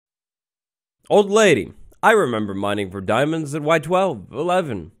Old lady, I remember mining for diamonds at Y12,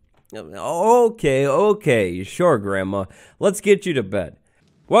 11. Okay, sure, Grandma. Let's get you to bed.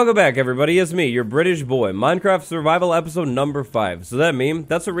 Welcome back, everybody. It's me, your British boy. Minecraft Survival episode number 5. So that meme,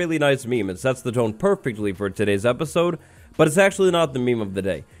 that's a really nice meme. It sets the tone perfectly for today's episode, but it's actually not the meme of the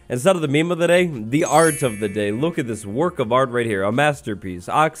day. Instead of the meme of the day, the art of the day. Look at this work of art right here, a masterpiece.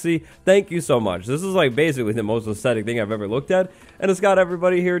 Oxy, thank you so much. This is like basically the most aesthetic thing I've ever looked at, and it's got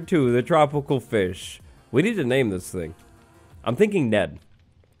everybody here too, the tropical fish. We need to name this thing. I'm thinking Ned.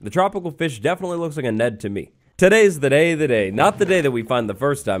 The tropical fish definitely looks like a Ned to me. Today's the day, not the day that we find the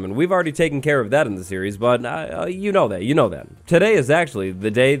first diamond. We've already taken care of that in the series, but you know that. Today is actually the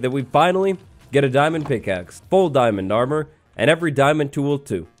day that we finally get a diamond pickaxe, full diamond armor, and every diamond tool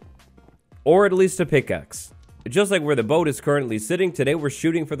too. Or at least a pickaxe. Just like where the boat is currently sitting, today we're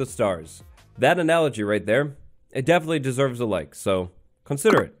shooting for the stars. That analogy right there, it definitely deserves a like, so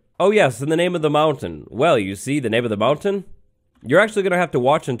consider it. Oh yes, and the name of the mountain. Well, you see, the name of the mountain? You're actually going to have to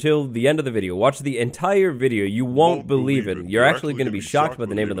watch until the end of the video. Watch the entire video. You won't believe it. You're actually going to be shocked by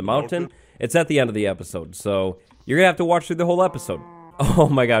the name of the mountain. It's at the end of the episode, so you're going to have to watch through the whole episode. Oh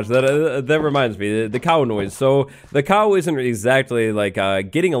my gosh, that reminds me, the cow noise. So the cow isn't exactly like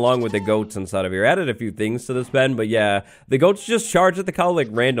getting along with the goats inside of here. I added a few things to this pen, but yeah, the goats just charge at the cow like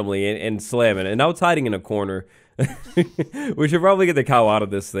randomly and slam it, and now it's hiding in a corner. We should probably get the cow out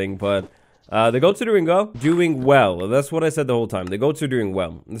of this thing, but... the goats are doing well. That's what I said the whole time. The goats are doing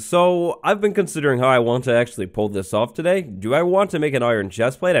well. So, I've been considering how I want to actually pull this off today. Do I want to make an iron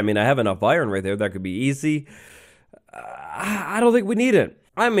chestplate? I mean, I have enough iron right there. That could be easy. I don't think we need it.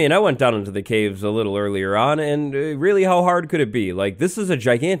 I mean, I went down into the caves a little earlier on, and really, how hard could it be? Like, this is a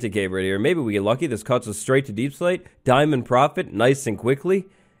gigantic cave right here. Maybe we get lucky. This cuts us straight to deep slate. Diamond profit, nice and quickly.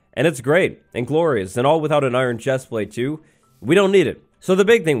 And it's great and glorious, and all without an iron chestplate too. We don't need it. So the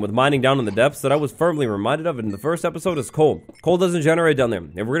big thing with mining down in the depths that I was firmly reminded of in the first episode is coal. Coal doesn't generate down there.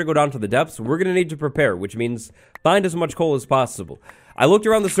 If we're going to go down to the depths, we're going to need to prepare, which means find as much coal as possible. I looked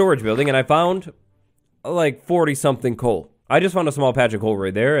around the storage building and I found like 40-something coal. I just found a small patch of coal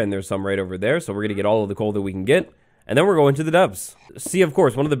right there, and there's some right over there, so we're going to get all of the coal that we can get. And then we're going to the depths. See, of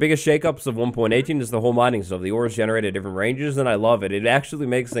course, one of the biggest shakeups of 1.18 is the whole mining stuff. The ore is generated at different ranges, and I love it. It actually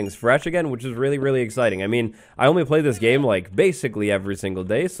makes things fresh again, which is really, really exciting. I mean, I only play this game, like, basically every single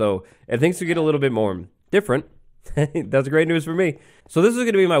day, so if things could get a little bit more different, that's great news for me. So this is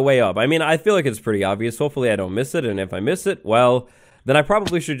going to be my way up. I mean, I feel like it's pretty obvious. Hopefully I don't miss it, and if I miss it, well... then I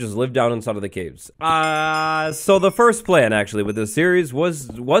probably should just live down inside of the caves. So the first plan, actually, with this series was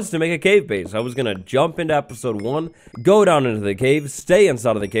to make a cave base. I was gonna jump into episode 1, go down into the caves, stay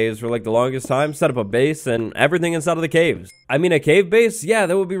inside of the caves for, like, the longest time, set up a base, and everything inside of the caves. I mean, a cave base? Yeah,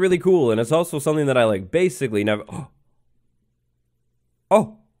 that would be really cool, and it's also something that I, like, basically never...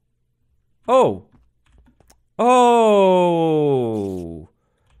 Oh,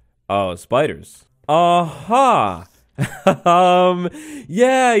 spiders. Aha!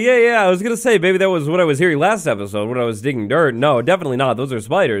 Yeah. I was gonna say, maybe that was what I was hearing last episode when I was digging dirt. No, definitely not. Those are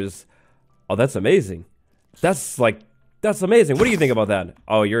spiders. Oh, that's amazing. That's amazing. What do you think about that?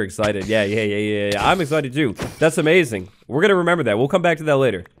 Oh, you're excited. Yeah. I'm excited too. That's amazing. We're gonna remember that. We'll come back to that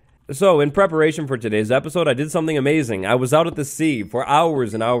later. So, in preparation for today's episode, I did something amazing. I was out at the sea for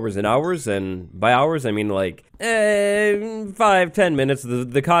hours and hours and hours, and by hours, I mean like 5-10 minutes.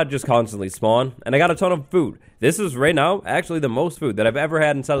 The cod just constantly spawn, and I got a ton of food. This is, right now, actually the most food that I've ever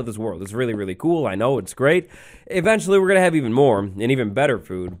had inside of this world. It's really, really cool. I know, it's great. Eventually, we're going to have even more and even better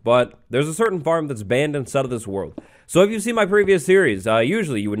food, but there's a certain farm that's banned inside of this world. So, if you've seen my previous series,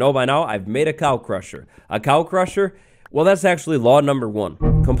 usually you would know by now, I've made a cow crusher. A cow crusher... well, that's actually law number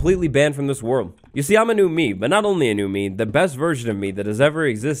 1. Completely banned from this world. You see, I'm a new me, but not only a new me, the best version of me that has ever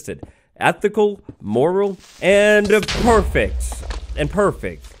existed. Ethical, moral, and perfect. No,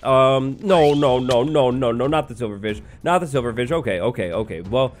 not the silverfish. Not the silverfish. Okay.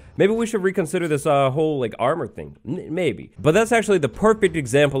 Well, maybe we should reconsider this whole, like, armor thing. Maybe. But that's actually the perfect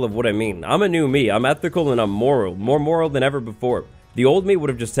example of what I mean. I'm a new me. I'm ethical and I'm moral. More moral than ever before. The old me would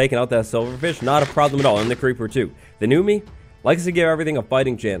have just taken out that silverfish, not a problem at all, and the creeper too. The new me likes to give everything a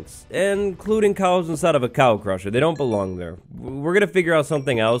fighting chance, including cows inside of a cow crusher. They don't belong there. We're gonna figure out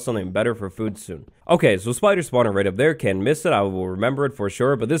something else, something better for food soon. Okay, so spider spawner right up there, can't miss it, I will remember it for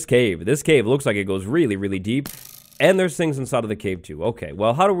sure, but this cave looks like it goes really, really deep, and there's things inside of the cave too. Okay,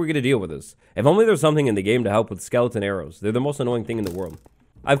 well, how are we gonna deal with this? If only there's something in the game to help with skeleton arrows. They're the most annoying thing in the world.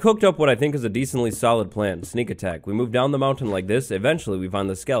 I've cooked up what I think is a decently solid plan. Sneak attack. We move down the mountain like this. Eventually, we find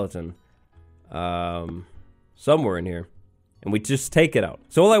the skeleton. Somewhere in here. And we just take it out.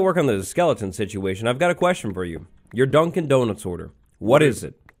 So while I work on the skeleton situation, I've got a question for you. Your Dunkin' Donuts order. What is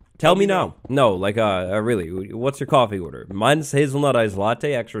it? Tell me now. No, like, really, what's your coffee order? Mine's hazelnut iced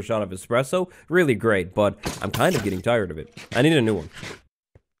latte, extra shot of espresso. Really great, but I'm kind of getting tired of it. I need a new one.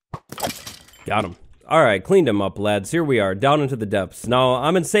 Got him. Alright, cleaned him up, lads. Here we are, down into the depths. Now,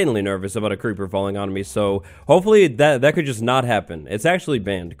 I'm insanely nervous about a creeper falling on me, so hopefully that could just not happen. It's actually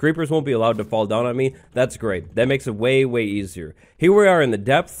banned. Creepers won't be allowed to fall down on me. That's great. That makes it way, way easier. Here we are in the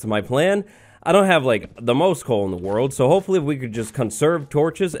depths. My plan... I don't have, like, the most coal in the world, so hopefully if we could just conserve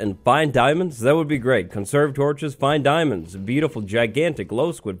torches and find diamonds, that would be great. Conserve torches, find diamonds. Beautiful, gigantic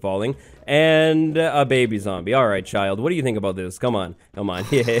glow squid falling, and a baby zombie. Alright, child, what do you think about this? Come on, come on.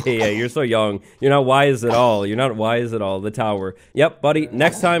 Yeah, you're so young. You're not wise at all. You're not wise at all. The tower. Yep, buddy,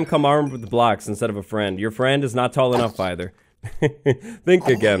 next time come armed with blocks instead of a friend. Your friend is not tall enough either. Think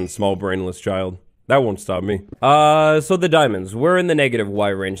again, small brainless child. That won't stop me. So the diamonds. We're in the negative Y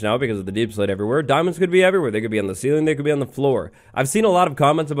range now because of the deep slate everywhere. Diamonds could be everywhere. They could be on the ceiling. They could be on the floor. I've seen a lot of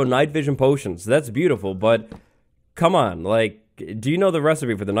comments about night vision potions. That's beautiful, but come on. Like, do you know the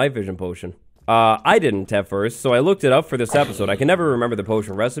recipe for the night vision potion? I didn't at first, so I looked it up for this episode. I can never remember the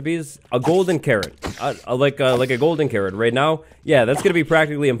potion recipes. A golden carrot. Like a golden carrot. Right now, yeah, that's gonna be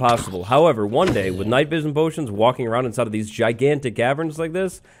practically impossible. However, one day, with night vision potions, walking around inside of these gigantic caverns like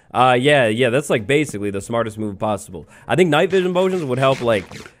this, yeah, that's like basically the smartest move possible. I think night vision potions would help, like,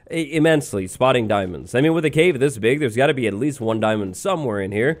 immensely spotting diamonds. I mean, with a cave this big, there's gotta be at least one diamond somewhere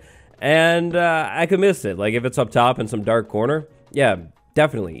in here, and, I could miss it. Like, if it's up top in some dark corner, yeah,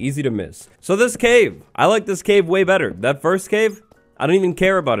 definitely, easy to miss. So this cave, I like this cave way better. That first cave, I don't even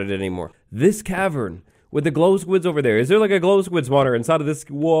care about it anymore. This cavern, with the glow squids over there. Is there like a glow squid spawner inside of this?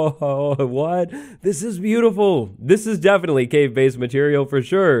 Whoa, what? This is beautiful. This is definitely cave-based material for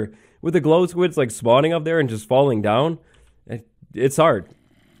sure. With the glow squids like spawning up there and just falling down. It's art.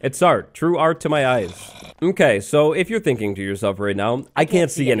 It's art. True art to my eyes. Okay, so if you're thinking to yourself right now, I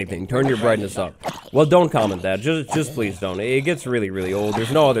can't see anything. Turn your brightness up. Well, don't comment that. Just please don't. It gets really, really old.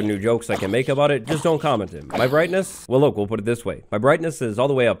 There's no other new jokes I can make about it. Just don't comment it. My brightness? Well, look, we'll put it this way. My brightness is all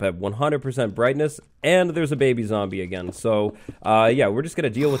the way up at 100% brightness, and there's a baby zombie again. So, yeah, we're just gonna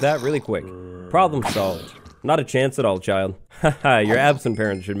deal with that really quick. Problem solved. Not a chance at all, child. Haha, your absent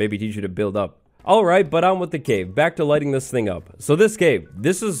parents should maybe teach you to build up. Alright, but on with the cave. Back to lighting this thing up. So this cave,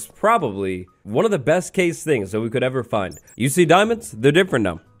 this is probably one of the best case things that we could ever find. You see diamonds? They're different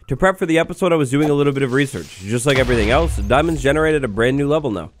now. To prep for the episode, I was doing a little bit of research. Just like everything else, diamonds generated a brand new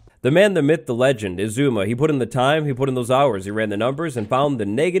level now. The man, the myth, the legend, Izuma, he put in the time, he put in those hours, he ran the numbers, and found the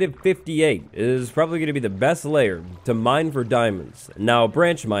negative 58 is probably going to be the best layer to mine for diamonds. Now,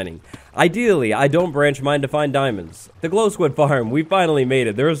 branch mining. Ideally, I don't branch mine to find diamonds. The glow squid farm, we finally made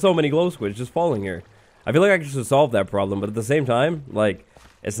it. There are so many glow squids just falling here. I feel like I should solve that problem, but at the same time, like,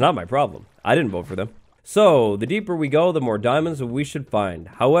 it's not my problem. I didn't vote for them. So, the deeper we go, the more diamonds we should find.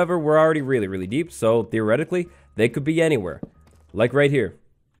 However, we're already really, really deep, so theoretically, they could be anywhere. Like right here.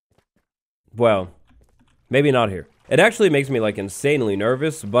 Well, maybe not here. It actually makes me, like, insanely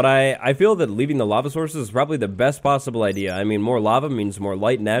nervous, but I feel that leaving the lava sources is probably the best possible idea. I mean, more lava means more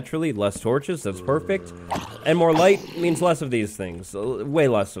light naturally, less torches, that's perfect. And more light means less of these things, way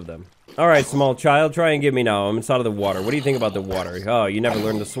less of them. Alright, small child, try and get me now. I'm inside of the water. What do you think about the water? Oh, you never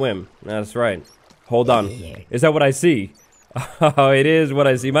learned to swim. That's right. Hold on. Is that what I see? Oh, it is what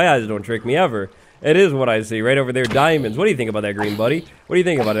I see. My eyes don't trick me ever. It is what I see. Right over there, diamonds. What do you think about that, green buddy? What do you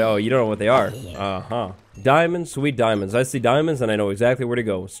think about it? Oh, you don't know what they are. Uh-huh. Diamonds, sweet diamonds. I see diamonds, and I know exactly where to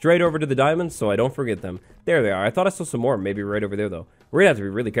go. Straight over to the diamonds, so I don't forget them. There they are. I thought I saw some more, maybe right over there, though. We're gonna have to be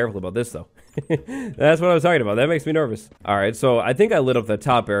really careful about this, though. That's what I was talking about. That makes me nervous. Alright, so I think I lit up the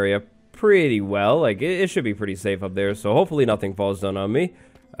top area pretty well. Like, it should be pretty safe up there, so hopefully nothing falls down on me.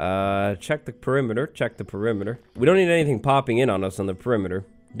 Check the perimeter. Check the perimeter. We don't need anything popping in on us on the perimeter.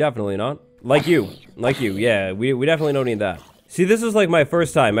 Definitely not. Like you, yeah, we definitely don't need that. See, this is like my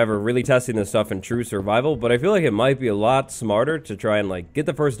first time ever really testing this stuff in true survival, but I feel like it might be a lot smarter to try and, like, get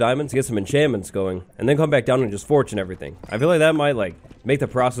the first diamonds, get some enchantments going, and then come back down and just fortune everything. I feel like that might, like, make the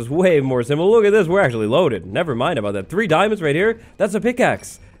process way more simple. Look at this, we're actually loaded. Never mind about that. 3 diamonds right here? That's a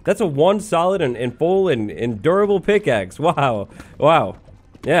pickaxe. That's a one solid and full and durable pickaxe. Wow. Wow.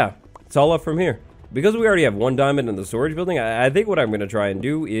 Yeah, it's all up from here. Because we already have 1 diamond in the storage building, I think what I'm going to try and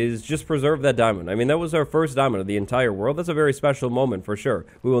do is just preserve that diamond. I mean, that was our first diamond of the entire world. That's a very special moment for sure.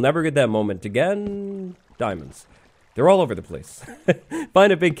 We will never get that moment again. Diamonds. They're all over the place.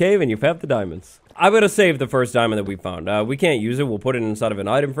 Find a big cave and you have the diamonds. I'm going to save the first diamond that we found. We can't use it. We'll put it inside of an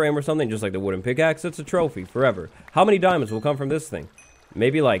item frame or something, just like the wooden pickaxe. It's a trophy forever. How many diamonds will come from this thing?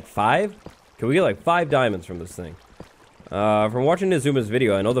 Maybe like 5? Can we get like 5 diamonds from this thing? From watching Izuma's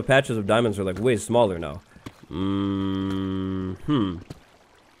video, I know the patches of diamonds are like way smaller now.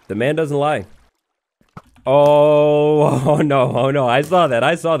 That The man doesn't lie. Oh, oh no, oh no. I saw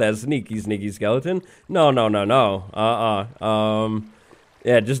that. Sneaky skeleton. No.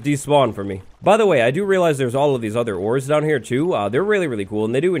 Yeah, just despawn for me. By the way, I do realize there's all of these other ores down here too. They're really cool,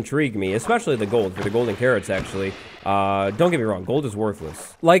 and they do intrigue me, especially the gold, for the golden carrots, actually. Don't get me wrong, gold is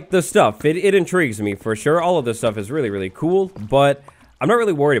worthless. Like, the stuff, it intrigues me, for sure. All of this stuff is really cool, but I'm not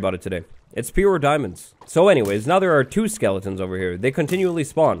really worried about it today. It's pure diamonds. So anyways, now there are 2 skeletons over here. They continually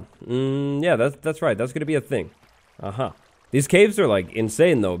spawn. Yeah, that's right. That's gonna be a thing. These caves are, like,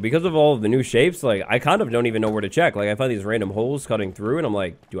 insane, though. Because of all of the new shapes, like, I kind of don't even know where to check. Like, I find these random holes cutting through, and I'm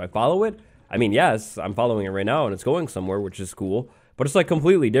like, do I follow it? I mean, yes, I'm following it right now, and it's going somewhere, which is cool. But it's, like,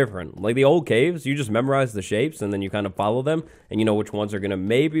 completely different. Like, the old caves, you just memorize the shapes, and then you kind of follow them, and you know which ones are gonna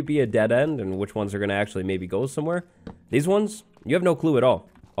maybe be a dead end, and which ones are gonna actually maybe go somewhere. These ones, you have no clue at all.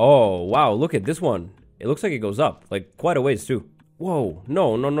 Oh, wow, look at this one. It looks like it goes up, like, quite a ways, too. Whoa,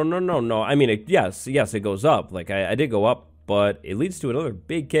 no. I mean, yes, it goes up. Like, I did go up. But it leads to another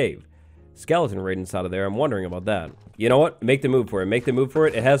big cave. Skeleton right inside of there. I'm wondering about that. You know what? Make the move for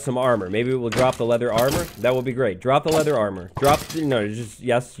it. It has some armor. Maybe we'll drop the leather armor. That will be great. Drop the leather armor.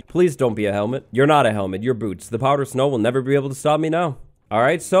 Yes. Please don't be a helmet. You're not a helmet. You're boots. The powder snow will never be able to stop me now.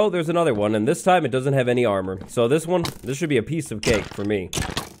 Alright, so there's another one. And this time it doesn't have any armor. So this should be a piece of cake for me.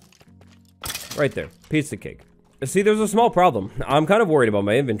 Right there. Piece of cake. See, there's a small problem. I'm kind of worried about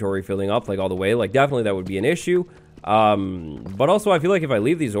my inventory filling up, like, all the way. Like, definitely that would be an issue. But also I feel like if I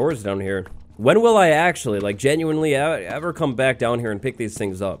leave these ores down here, when will I actually, like, genuinely ever come back down here and pick these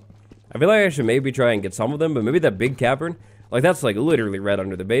things up? I feel like I should maybe try and get some of them, but maybe that big cavern, like, that's, like, literally right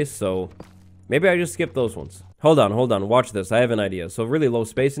under the base, so maybe I just skip those ones. Hold on, watch this, I have an idea. So really low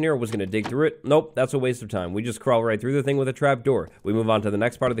space in here, I was gonna dig through it. Nope, that's a waste of time. We just crawl right through the thing with a trap door. We move on to the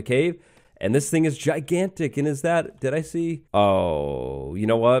next part of the cave, and this thing is gigantic, and did I see? Oh, you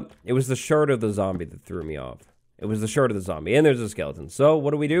know what? It was the shirt of the zombie that threw me off. It was the shirt of the zombie, and there's a skeleton. So,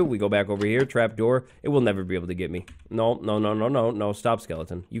 what do? We go back over here, trap door. It will never be able to get me. No, stop,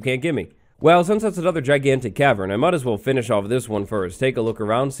 skeleton. You can't get me. Well, since that's another gigantic cavern, I might as well finish off this one first. Take a look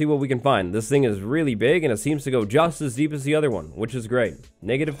around, see what we can find. This thing is really big, and it seems to go just as deep as the other one, which is great.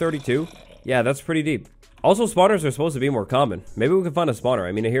 Negative 32? Yeah, that's pretty deep. Also, spawners are supposed to be more common. Maybe we can find a spawner.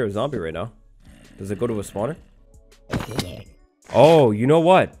 I mean, I hear a zombie right now. Does it go to a spawner? Oh, you know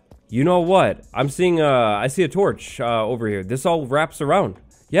what? I'm seeing, I see a torch, over here. This all wraps around.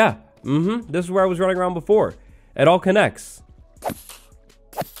 Yeah, this is where I was running around before. It all connects.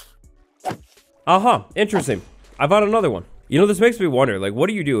 Interesting. I found another one. You know, this makes me wonder, like, what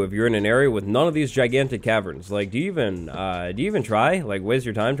do you do if you're in an area with none of these gigantic caverns? Like, do you even try? Like, waste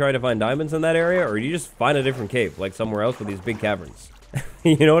your time trying to find diamonds in that area? Or do you just find a different cave, like somewhere else with these big caverns?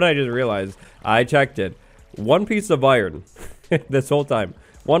 You know what I just realized? I checked it. 1 piece of iron this whole time.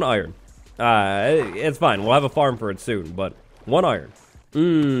 1 iron. It's fine. We'll have a farm for it soon, but 1 iron.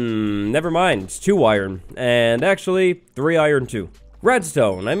 Never mind. It's 2 iron. And actually, 3 iron too.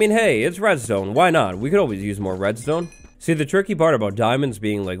 Redstone. I mean, hey, it's redstone. Why not? We could always use more redstone. See, the tricky part about diamonds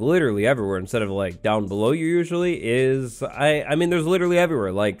being, like, literally everywhere instead of, like, down below you usually is, I mean, there's literally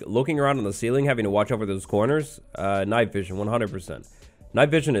everywhere. Like, looking around on the ceiling, having to watch over those corners, night vision, 100%. Night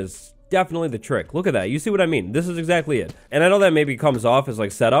vision is definitely the trick. Look at that. You see what I mean? This is exactly it. And I know that maybe comes off as,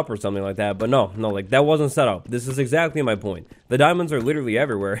 like, set up or something like that, but no, like, that wasn't set up. This is exactly my point. The diamonds are literally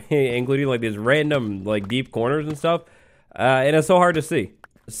everywhere, including, like, these random, like, deep corners and stuff, and it's so hard to see.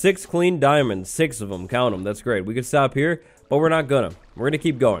 6 clean diamonds, 6 of them, count them, that's great. We could stop here, but we're not gonna. We're gonna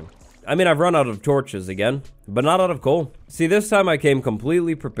keep going. I mean, I've run out of torches again, but not out of coal. See, this time I came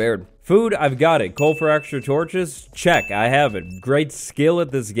completely prepared. Food, I've got it. Coal for extra torches? Check, I have it. Great skill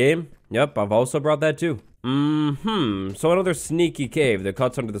at this game. Yep, I've also brought that too. So another sneaky cave that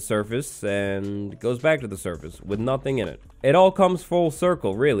cuts under the surface and goes back to the surface with nothing in it. It all comes full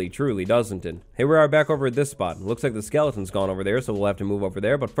circle, really, truly, doesn't it? Here we are back over at this spot. Looks like the skeleton's gone over there, so we'll have to move over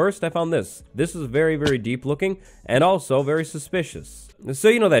there. But first, I found this. This is very, very deep looking and also very suspicious. So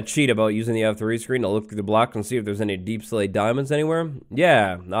you know that cheat about using the F3 screen to look through the block and see if there's any deep slate diamonds anywhere?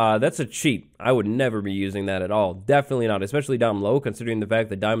 Yeah, that's a cheat. I would never be using that at all. Definitely not, especially down low, considering the fact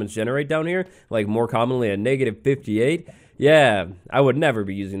that diamonds generate down here, like more commonly at negative 58. Yeah, I would never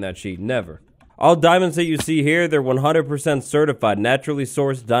be using that cheat, never. All diamonds that you see here, they're 100% certified, naturally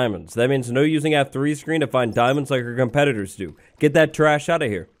sourced diamonds. That means no using F3 screen to find diamonds like our competitors do. Get that trash out of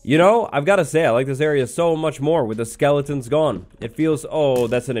here. You know, I've got to say, I like this area so much more with the skeletons gone. It feels, oh,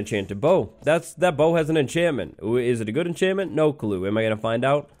 that's an enchanted bow. That bow has an enchantment. Is it a good enchantment? No clue. Am I going to find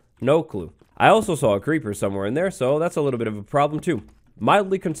out? No clue. I also saw a creeper somewhere in there, so that's a little bit of a problem too.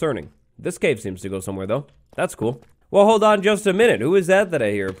 Mildly concerning. This cave seems to go somewhere though. That's cool. Well, hold on just a minute. Who is that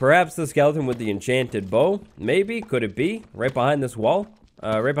I hear? Perhaps the skeleton with the enchanted bow? Maybe? Could it be? Right behind this wall?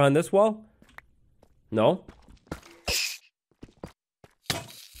 Right behind this wall? No?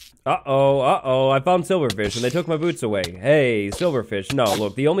 Uh-oh. I found silverfish and they took my boots away. Hey, silverfish. No,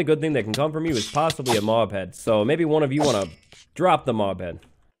 look, the only good thing that can come from you is possibly a mob head. So maybe one of you want to drop the mob head.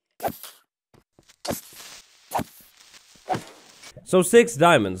 So 6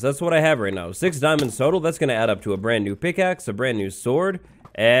 diamonds, that's what I have right now. 6 diamonds total, that's going to add up to a brand new pickaxe, a brand new sword,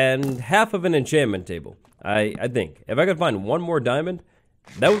 and half of an enchantment table. I think. If I could find one more diamond,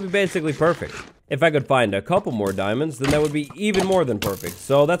 that would be basically perfect. If I could find a couple more diamonds, then that would be even more than perfect.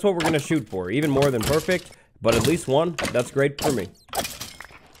 So that's what we're going to shoot for. Even more than perfect, but at least one, that's great for me.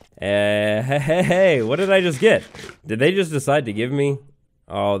 Hey, what did I just get? Did they just decide to give me?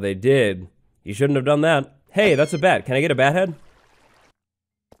 Oh, they did. You shouldn't have done that. Hey, that's a bat. Can I get a bat head?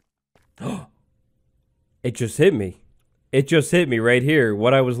 It just hit me. It just hit me right here,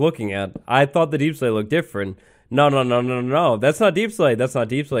 what I was looking at. I thought the deep slate looked different. No. That's not deep slate. That's not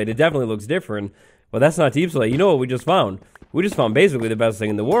deep slate. It definitely looks different, but that's not deep slate. You know what we just found? We just found basically the best thing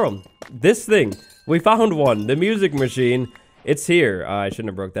in the world. This thing. We found one. The music machine. It's here. I shouldn't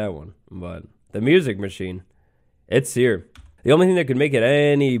have broke that one, but the music machine. It's here. The only thing that could make it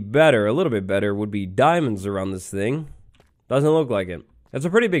any better, a little bit better, would be diamonds around this thing. Doesn't look like it. It's a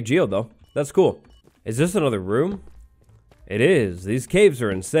pretty big geode, though. That's cool. Is this another room? It is. These caves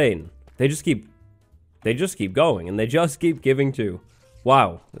are insane. They just keep going, and they just keep giving too.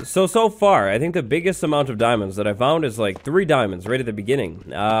 Wow. So far, I think the biggest amount of diamonds that I found is like 3 diamonds right at the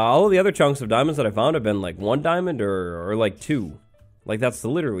beginning. All of the other chunks of diamonds that I found have been like 1 diamond or like 2. Like, that's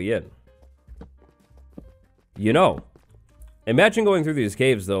literally it. You know, imagine going through these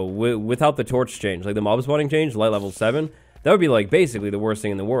caves, though, without the torch change. Like, the mob spawning change, light level 7. That would be, like, basically the worst thing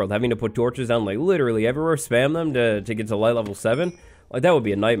in the world. Having to put torches down, like, literally everywhere, spam them to get to light level 7. Like, that would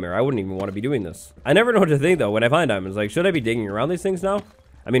be a nightmare. I wouldn't even want to be doing this. I never know what to think, though, when I find diamonds. Like, should I be digging around these things now?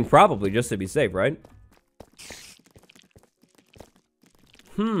 I mean, probably, just to be safe, right?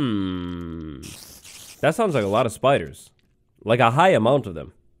 That sounds like a lot of spiders. Like, a high amount of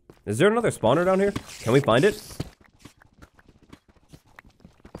them. Is there another spawner down here? Can we find it?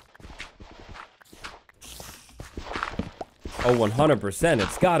 Oh, 100%.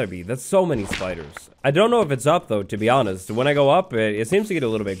 It's gotta be. That's so many spiders. I don't know if it's up, though, to be honest. When I go up, it seems to get a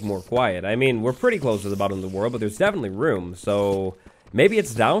little bit more quiet. I mean, we're pretty close to the bottom of the world, but there's definitely room. So, maybe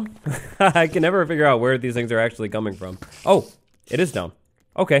it's down? I can never figure out where these things are actually coming from. Oh, it is down.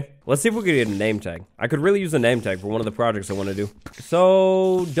 Okay, let's see if we can get a name tag. I could really use a name tag for one of the projects I want to do.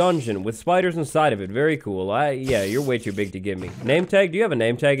 So, dungeon with spiders inside of it. Very cool. Yeah, you're way too big to give me. Name tag? Do you have a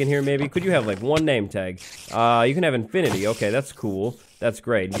name tag in here, maybe? Could you have, like, 1 name tag? You can have infinity. Okay, that's cool. That's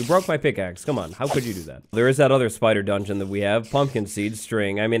great. You broke my pickaxe. Come on, how could you do that? There is that other spider dungeon that we have. Pumpkin seed,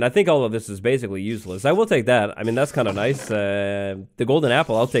 string. I mean, I think all of this is basically useless. I will take that. I mean, that's kind of nice. The golden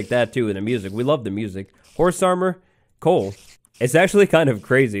apple, I'll take that, too, and the music. We love the music. Horse armor, coal. It's actually kind of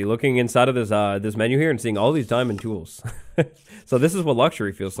crazy looking inside of this this menu here and seeing all these diamond tools. So this is what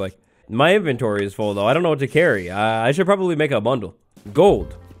luxury feels like. My inventory is full, though. I don't know what to carry. I should probably make a bundle.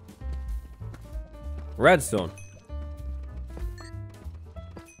 Gold. Redstone.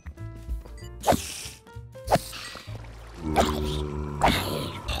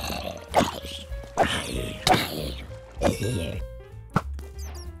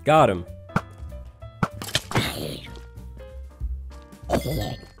 Got him.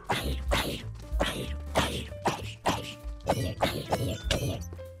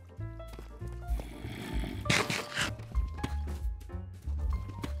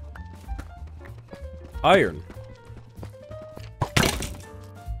 Iron.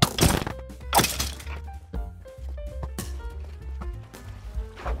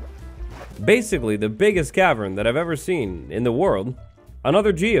 Basically, the biggest cavern that I've ever seen in the world.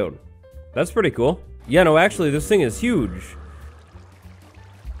 Another geode. That's pretty cool. Yeah, no, actually, this thing is huge.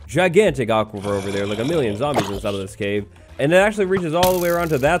 Gigantic aquifer over there, like a million zombies inside of this cave. And it actually reaches all the way around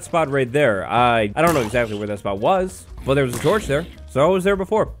to that spot right there. I don't know exactly where that spot was, but there was a torch there, so I was there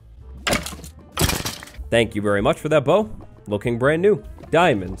before. Thank you very much for that bow. Looking brand new.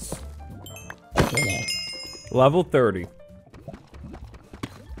 Diamonds. Level 30.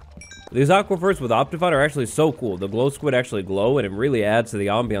 These aquifers with Optifine are actually so cool. The glow squid actually glow, and it really adds to the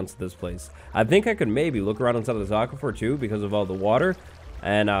ambiance of this place. I think I could maybe look around inside of this aquifer too because of all the water.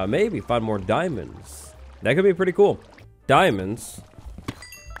 And maybe find more diamonds. That could be pretty cool. Diamonds.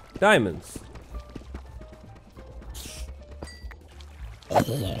 Diamonds.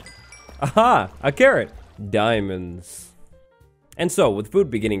 Aha! A carrot. Diamonds. And so, with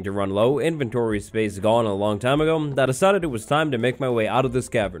food beginning to run low, inventory space gone a long time ago, I decided it was time to make my way out of this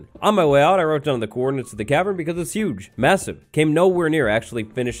cavern. On my way out, I wrote down the coordinates of the cavern because it's huge, massive, came nowhere near actually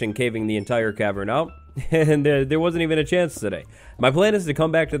finishing caving the entire cavern out, and there wasn't even a chance today. My plan is to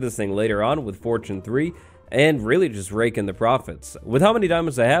come back to this thing later on with Fortune 3, and really just rake in the profits. With how many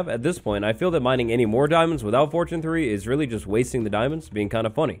diamonds I have, at this point, I feel that mining any more diamonds without Fortune 3 is really just wasting the diamonds, being kind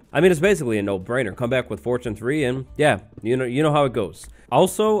of funny. I mean, it's basically a no-brainer. Come back with Fortune 3 and, yeah, you know how it goes.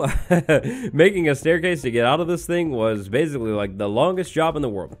 Also, making a staircase to get out of this thing was basically like the longest job in the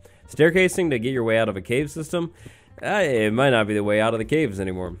world. Staircasing to get your way out of a cave system, it might not be the way out of the caves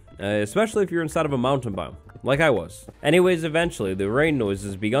anymore, especially if you're inside of a mountain biome, like I was. Anyways, eventually, the rain noise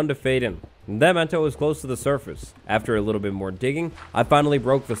has begun to fade in. That meant I was close to the surface. After a little bit more digging, I finally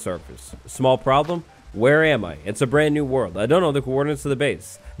broke the surface. Small problem, where am I? It's a brand new world. I don't know the coordinates of the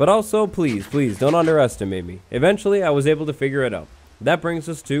base. But also, please don't underestimate me. Eventually, I was able to figure it out. That brings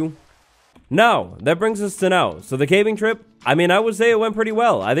us to now. So the caving trip, I mean, I would say it went pretty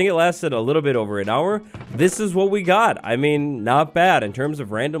well. I think it lasted a little bit over an hour. This is what we got. I mean, not bad. In terms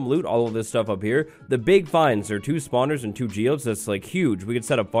of random loot, all of this stuff up here. The big finds are 2 spawners and 2 geodes. That's like huge. We could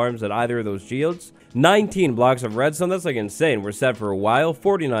set up farms at either of those geodes. 19 blocks of redstone. That's like insane. We're set for a while.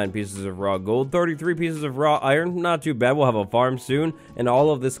 49 pieces of raw gold. 33 pieces of raw iron. Not too bad. We'll have a farm soon. And all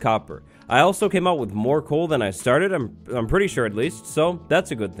of this copper. I also came out with more coal than I started. I'm pretty sure at least. So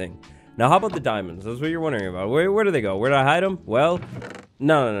that's a good thing. Now, how about the diamonds? That's what you're wondering about. Where do they go? Where did I hide them? Well,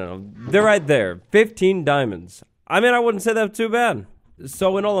 no. They're right there. 15 diamonds. I mean, I wouldn't say that's too bad.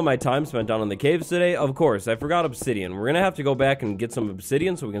 So, in all of my time spent down in the caves today, of course, I forgot obsidian. We're going to have to go back and get some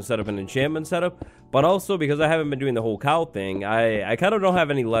obsidian so we can set up an enchantment setup. But also, because I haven't been doing the whole cow thing, I kind of don't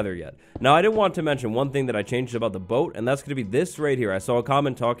have any leather yet. Now, I did want to mention one thing that I changed about the boat, and that's going to be this right here. I saw a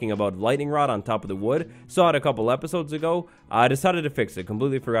comment talking about lightning rod on top of the wood. Saw it a couple episodes ago. I decided to fix it.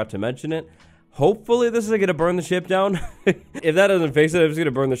 Completely forgot to mention it. Hopefully this isn't going to burn the ship down. If that doesn't fix it, if it's going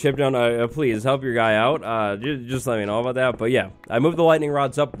to burn the ship down, please help your guy out. Just let me know about that. But yeah, I moved the lightning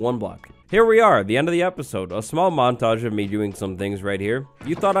rods up 1 block. Here we are, the end of the episode. A small montage of me doing some things right here.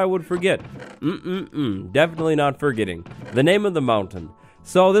 You thought I would forget. Definitely not forgetting. The name of the mountain.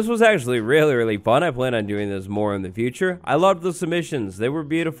 So this was actually really fun. I plan on doing this more in the future. I loved the submissions. They were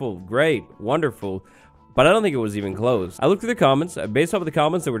beautiful, great, wonderful. But I don't think it was even close. I looked through the comments. Based off of the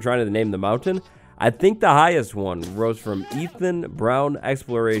comments that were trying to name the mountain, I think the highest one rose from Ethan Brown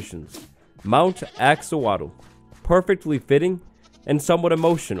Explorations. Mount Axolotl. Perfectly fitting and somewhat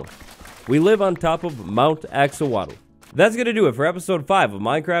emotional. We live on top of Mount Axolotl. That's going to do it for episode 5 of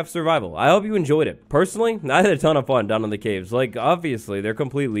Minecraft Survival. I hope you enjoyed it. Personally, I had a ton of fun down in the caves. Like, obviously, they're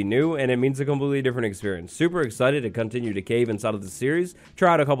completely new, and it means a completely different experience. Super excited to continue to cave inside of the series.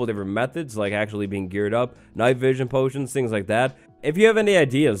 Try out a couple different methods, like actually being geared up, night vision potions, things like that. If you have any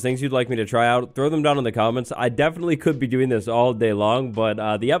ideas, things you'd like me to try out, throw them down in the comments. I definitely could be doing this all day long,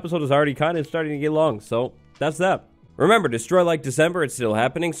 but the episode is already kind of starting to get long, so that's that. Remember, Destroy Like December, it's still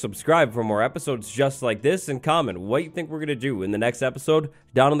happening. Subscribe for more episodes just like this, and comment what you think we're going to do in the next episode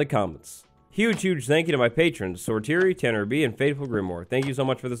down in the comments. Huge thank you to my patrons, Sortiri, Tanner B, and Faithful Grimoire. Thank you so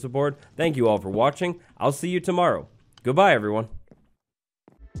much for the support. Thank you all for watching. I'll see you tomorrow. Goodbye, everyone.